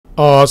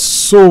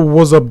So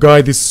what's up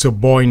guys, this is your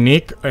boy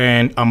Nick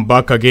and I'm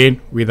back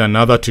again with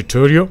another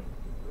tutorial.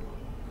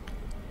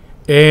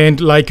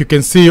 And like you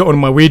can see on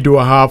my video,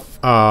 I have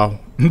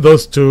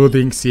those two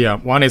things here.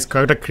 One is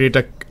character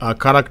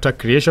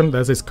creation,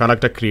 that is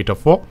character creator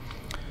 4,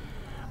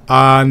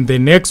 and the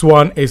next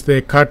one is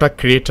the character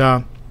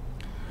creator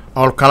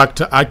or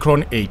character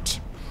Iclone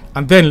 8.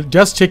 And then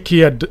just check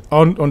here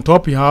on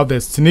top you have the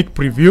sneak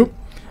preview,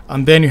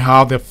 and then you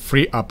have the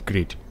free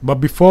upgrade.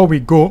 But before we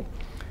go,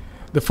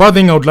 the first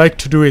thing I would like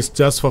to do is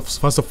just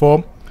first of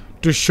all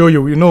to show you,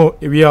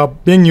 we are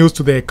being used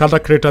to the character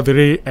creator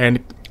 3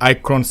 and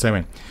Iclone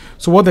 7.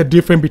 So what the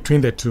difference between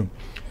the two?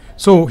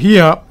 So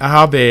here I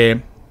have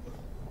the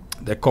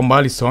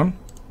comparison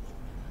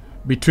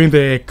between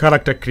the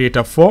character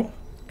creator 4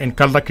 and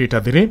character creator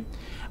 3,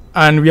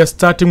 and we are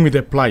starting with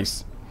the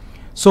price.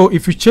 So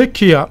if you check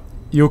here,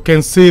 you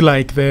can see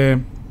like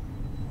the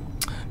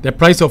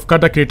price of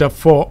character creator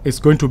 4 is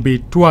going to be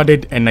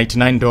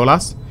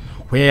 $299,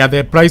 where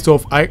the price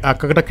of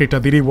character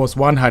creator 3 was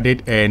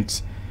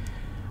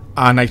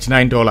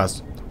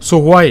 $199. So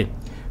why?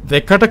 The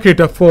character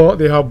creator 4,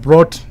 they have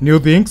brought new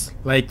things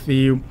like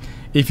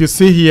if you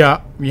see here,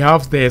 we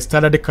have the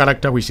standard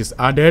character which is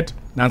added,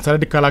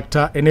 non-standard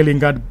character, any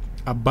lingard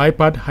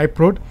biped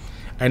hybrid,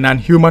 and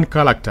non-human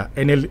character,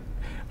 any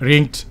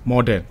ringed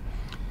model.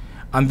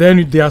 And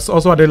then there's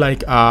also added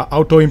like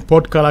auto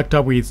import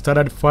character with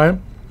standard file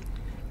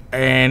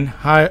and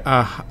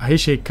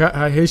HIK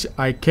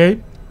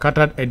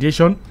Cutted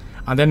edition,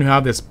 and then we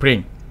have the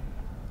spring.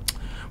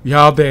 We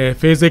have the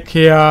physic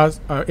here,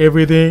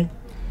 everything.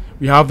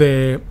 We have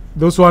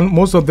those one,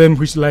 most of them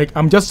which like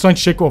I'm just trying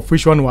to check of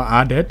which one were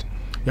added.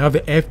 You have the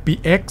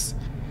FPX,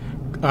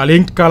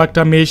 linked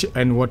character mesh,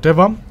 and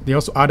whatever. They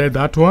also added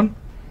that one.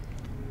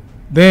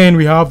 Then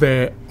we have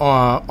the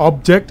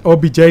object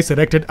OBJ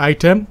selected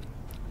item,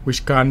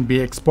 which can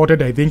be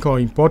exported, I think, or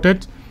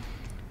imported.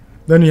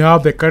 Then you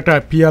have the character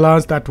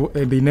appearance that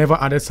they never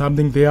added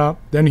something there.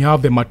 Then you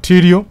have the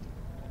material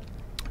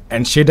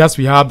and shaders.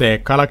 We have the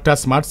character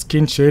smart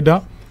skin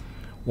shader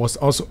was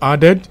also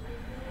added.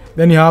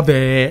 Then you have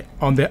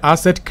on the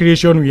asset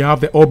creation, we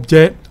have the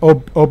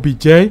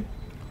OBJ,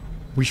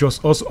 which was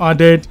also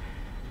added.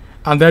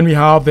 And then we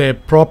have the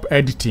prop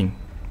editing.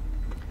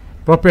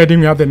 Prop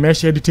editing, we have the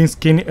mesh editing,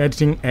 skin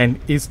editing,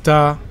 and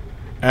Easter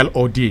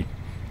LOD.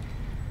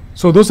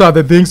 So those are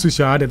the things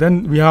which are added.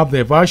 Then we have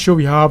the virtual,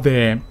 we have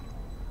the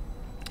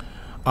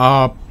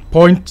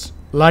point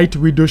light,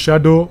 window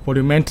shadow,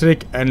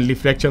 volumetric, and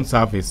reflection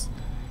surface.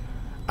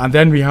 And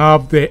then we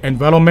have the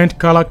environment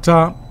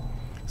character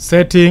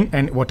setting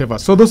and whatever.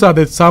 So those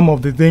are some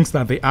of the things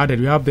that they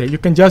added. We have you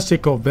can just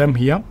check off them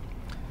here,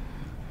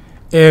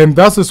 and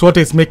that is what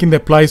is making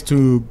the price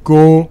to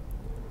go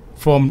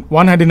from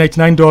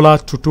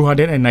 $199 to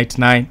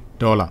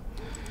 $299.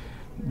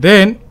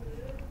 Then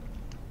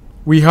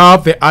we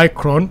have the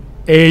Iclone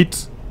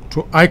 8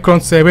 to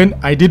Iclone 7.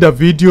 I did a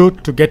video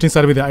to get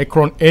inside with the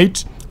Iclone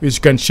 8, which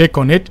you can check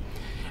on it.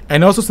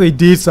 And also they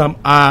did some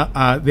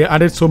they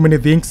added so many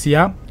things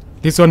here.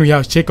 This one we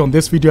have checked on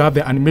this video. Have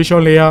the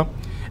animation layer,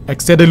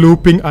 extended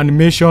looping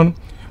animation.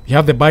 We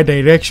have the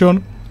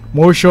bi-direction,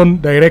 motion,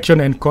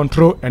 direction, and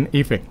control and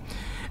effect.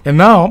 And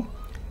now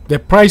the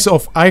price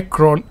of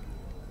Iclone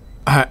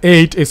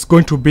 8 is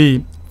going to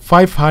be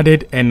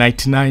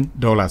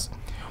 $599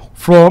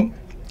 from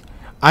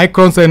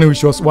Iclone 7,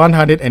 which was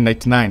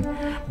 $199.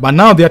 But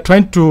now they are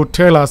trying to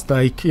tell us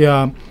like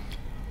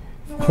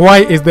why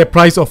is the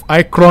price of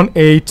Iclone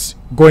 8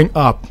 going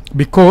up?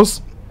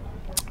 Because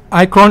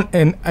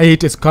Iclone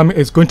 8 is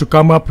going to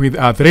come up with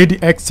a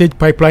 3D Exchange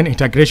pipeline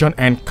integration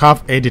and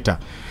curve editor.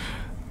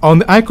 On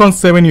the Iclone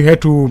 7, you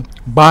had to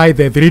buy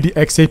the 3D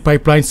Exchange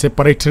pipeline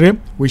separately,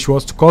 which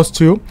was to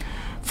cost you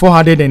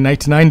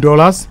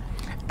 $499,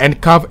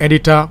 and curve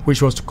editor,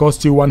 which was to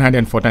cost you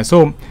 $149.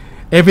 So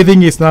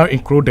everything is now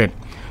included.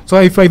 So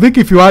I think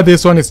if you add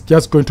this one, it's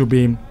just going to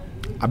be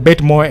a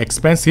bit more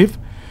expensive.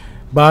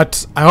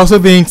 But I also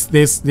think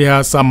there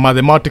are some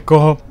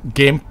mathematical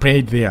game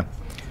played there.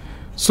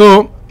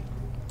 So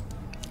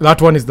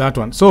that one is that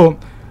one. So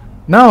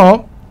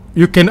now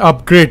you can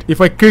upgrade.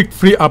 If I click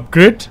free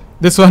upgrade,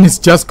 this one is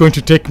just going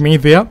to take me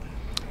there.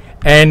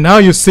 And now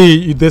you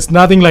see there's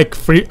nothing like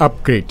free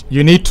upgrade.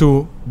 You need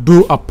to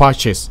do a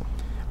purchase.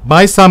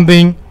 Buy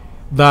something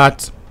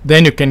that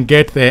then you can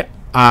get the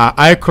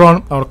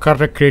Iclone or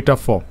character creator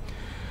 4.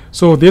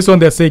 So this one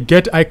they say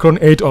get Iclone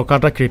 8 or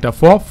character creator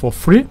 4 for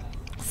free.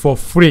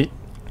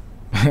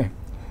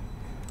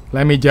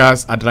 Let me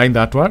just underline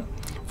that one.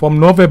 From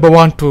November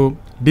 1 to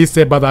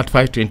December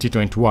 5,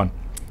 2021.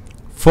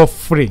 For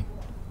free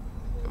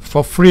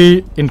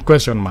in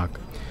question mark.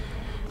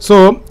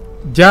 So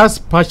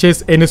just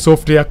purchase any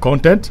software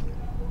content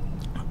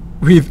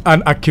with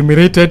an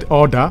accumulated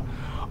order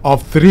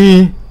of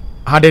 $399,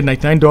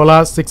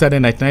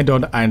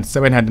 $699, and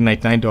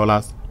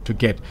 $799 to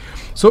get.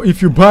 So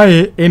if you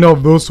buy any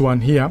of those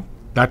one here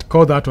that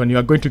call that one, you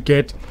are going to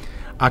get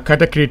a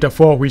character creator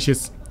 4, which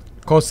is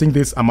costing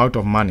this amount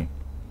of money.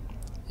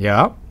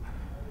 Yeah.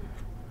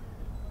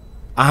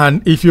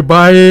 And if you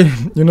buy,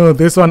 you know,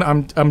 this one,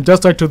 I'm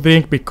just trying to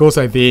think, because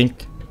I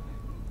think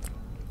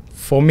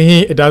for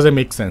me it doesn't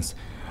make sense.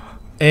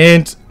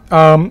 And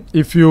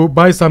if you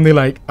buy something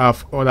like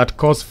or that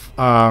costs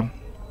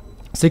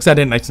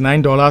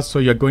 $699, so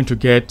you're going to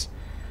get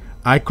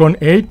Iclone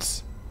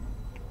 8,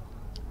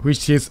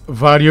 which is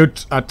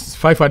valued at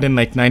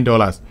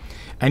 $599.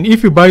 And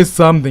if you buy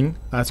something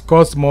that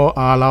costs more,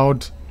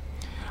 allowed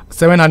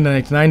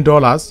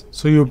 $799,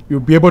 so you'll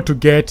be able to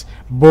get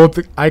both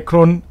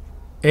Iclone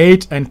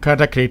 8 and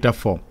Character Creator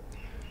 4.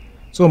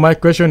 So my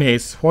question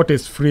is, what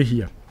is free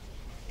here?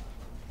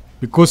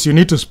 Because you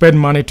need to spend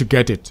money to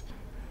get it.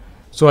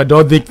 So I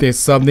don't think there's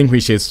something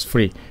which is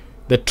free.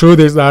 The truth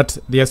is that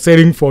they are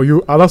selling for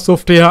you other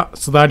software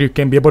so that you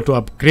can be able to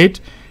upgrade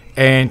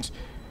and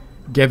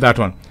get that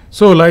one.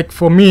 So like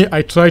for me,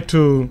 I try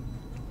to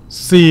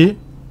see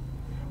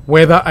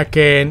whether I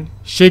can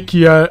shake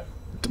here,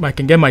 I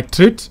can get my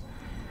treat,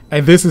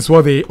 and this is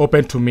what they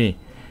open to me.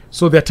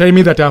 So they're telling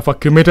me that I have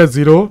accumulated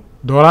 $0,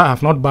 I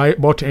have not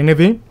bought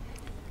anything,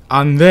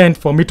 and then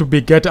for me to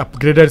get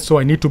upgraded, so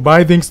I need to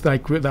buy things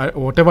like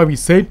whatever we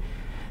said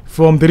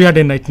from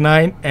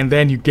 $399, and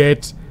then you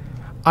get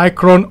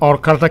Iclone or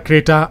Character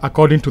Creator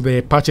according to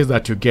the purchase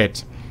that you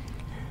get.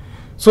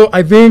 So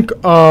I think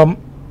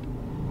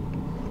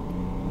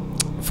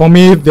for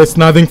me there's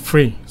nothing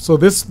free. So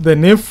the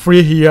name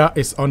free here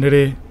is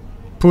only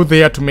put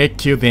there to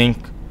make you think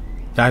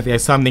that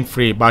there's something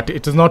free, but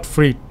it is not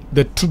free.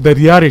 The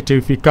reality,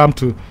 if you come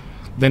to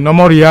the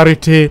normal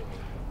reality,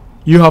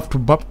 you have to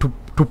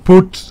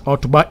put or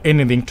to buy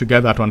anything to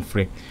get that one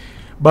free.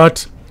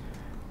 But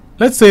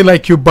let's say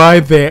like you buy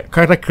the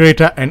Character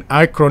Creator and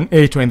Iclone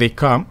 8 when they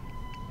come,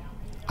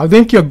 I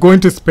think you're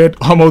going to spend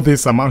almost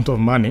this amount of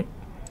money,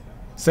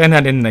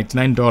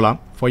 $799,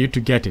 for you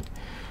to get it.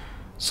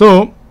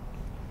 So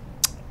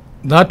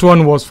that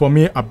one was for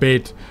me a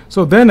bit.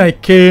 So then I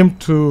came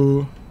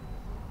to,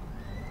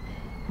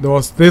 there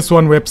was this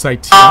one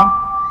website here,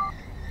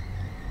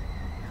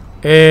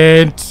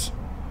 and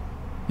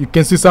you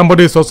can see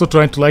somebody is also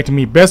trying to like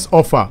me best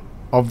offer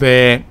of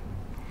the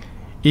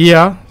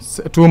year,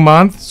 2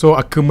 months, so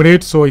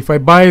accumulate. So if I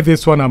buy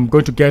this one, I'm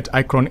going to get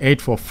Iclone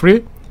 8 for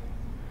free.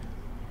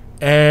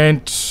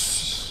 And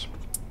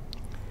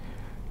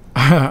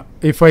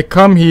if I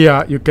come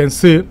here, you can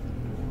see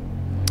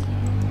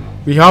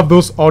we have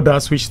those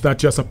orders which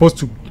that you're supposed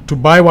to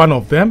buy one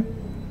of them,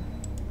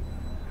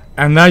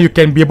 and now you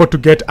can be able to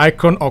get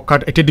Iclone or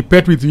card. It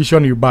depends with which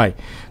one you buy.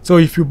 So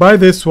if you buy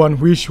this one,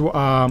 which you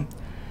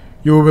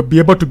will be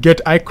able to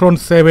get Iclone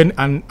 7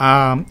 and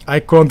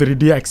Iclone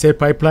 3D Excel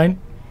pipeline,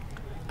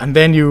 and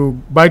then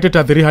you buy it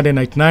at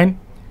 $399.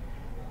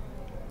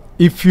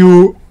 If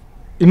you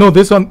know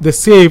this one, the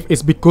save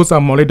is because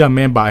I'm already a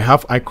member. I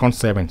have Iclone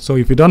 7. So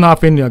if you don't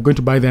have any, you're going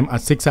to buy them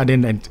at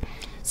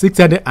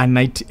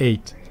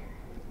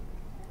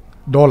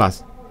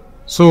 $698.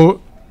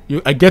 So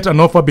I get an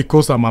offer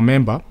because I'm a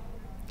member,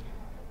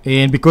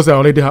 and because I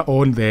already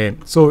own them.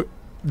 So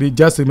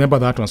just remember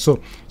that one. So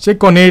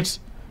check on it.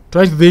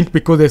 Try to think,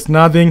 because there's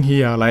nothing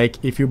here. Like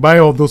if you buy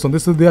all those on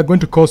this, they are going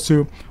to cost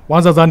you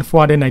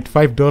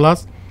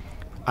 $1,495,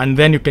 and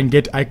then you can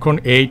get Iclone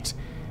 8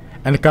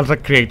 and Character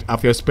Create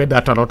after you spend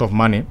that a lot of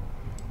money.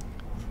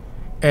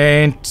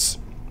 And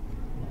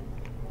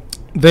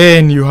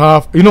then you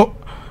have, you know,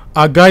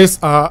 guys,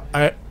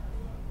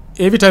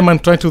 every time I'm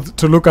trying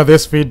to look at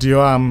this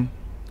video,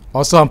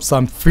 also have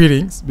some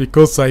feelings,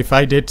 because I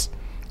find it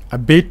a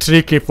bit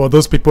tricky for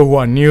those people who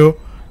are new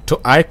to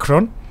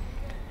Iclone.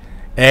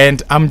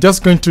 And I'm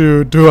just going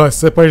to do a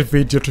separate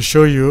video to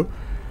show you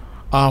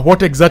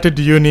what exactly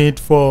do you need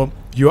for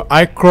your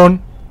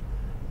Iclone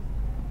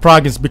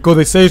plugins, because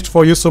they say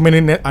for you so many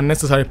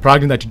unnecessary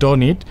plugins that you don't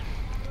need,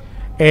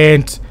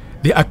 and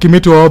they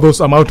accumulate all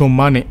those amount of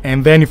money,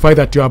 and then you find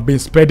that you have been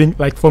spending,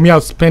 like for me,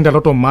 I've spent a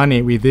lot of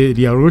money with the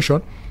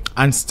reallusion,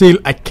 and still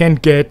I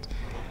can't get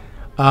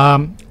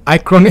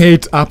Iclone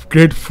 8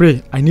 upgrade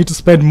free. I need to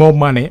spend more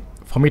money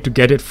for me to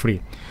get it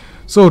free.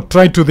 So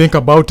try to think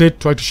about it,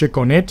 try to shake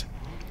on it,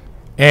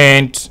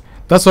 and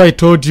that's why I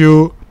told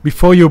you,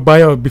 before you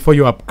buy or before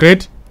you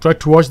upgrade, try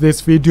to watch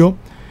this video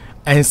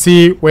and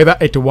see whether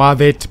it's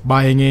worth it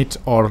buying it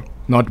or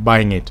not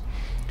buying it.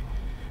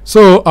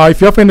 So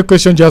if you have any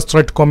question, just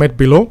try to comment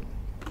below,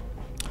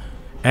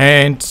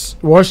 and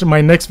watch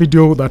my next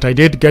video that I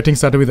did getting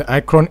started with the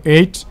Iclone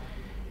 8.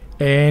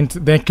 And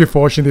thank you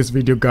for watching this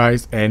video,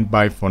 guys, and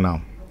bye for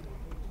now.